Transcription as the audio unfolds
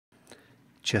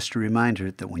Just a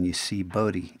reminder that when you see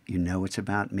Bodhi, you know it's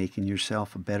about making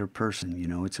yourself a better person. You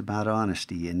know it's about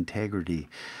honesty, integrity,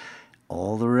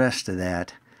 all the rest of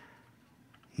that.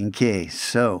 Okay,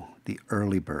 so the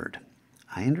early bird.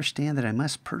 I understand that I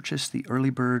must purchase the early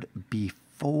bird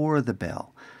before the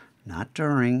bell, not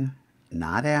during,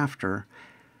 not after.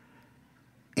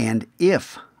 And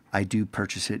if I do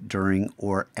purchase it during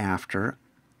or after,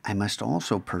 I must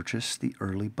also purchase the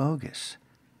early bogus.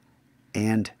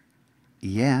 And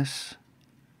yes,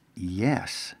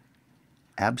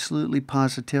 absolutely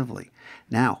positively.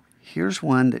 Now, here's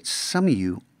one that some of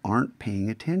you aren't paying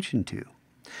attention to.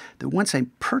 That once I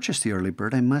purchase the early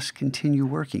bird, I must continue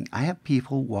working. I have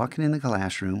people walking in the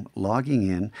classroom, logging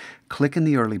in, clicking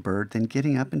the early bird, then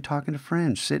getting up and talking to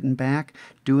friends, sitting back,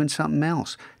 doing something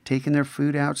else, taking their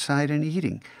food outside and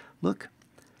eating. Look,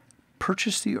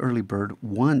 purchase the early bird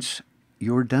once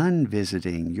you're done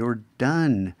visiting, you're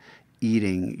done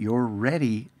eating, you're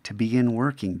ready to begin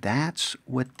working. That's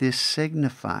what this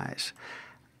signifies.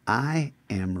 I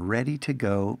am ready to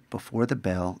go before the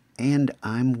bell and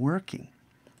I'm working.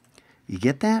 You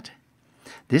get that?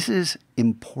 This is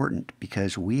important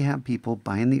because we have people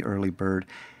buying the early bird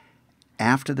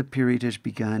after the period has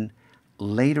begun,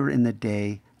 later in the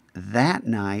day, that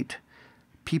night,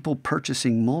 people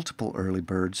purchasing multiple early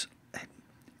birds.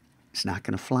 It's not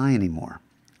going to fly anymore,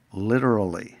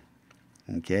 literally.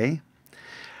 Okay?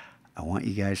 I want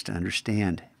you guys to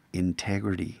understand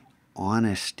integrity,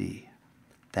 honesty.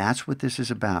 That's what this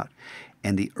is about.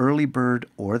 And the early bird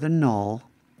or the null,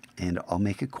 and I'll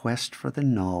make a quest for the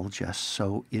null just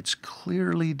so it's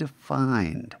clearly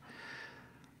defined,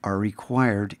 are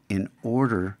required in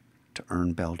order to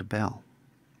earn bell to bell.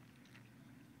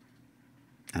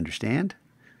 Understand?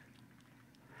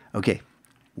 Okay,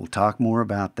 we'll talk more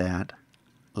about that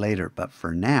later, but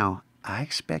for now, I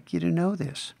expect you to know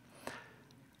this.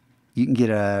 You can get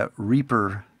a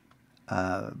Reaper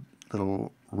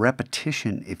little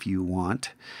repetition if you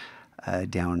want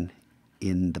down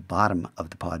in the bottom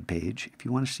of the pod page if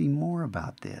you want to see more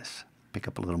about this. Pick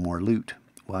up a little more loot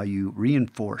while you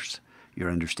reinforce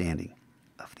your understanding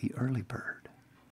of the early bird.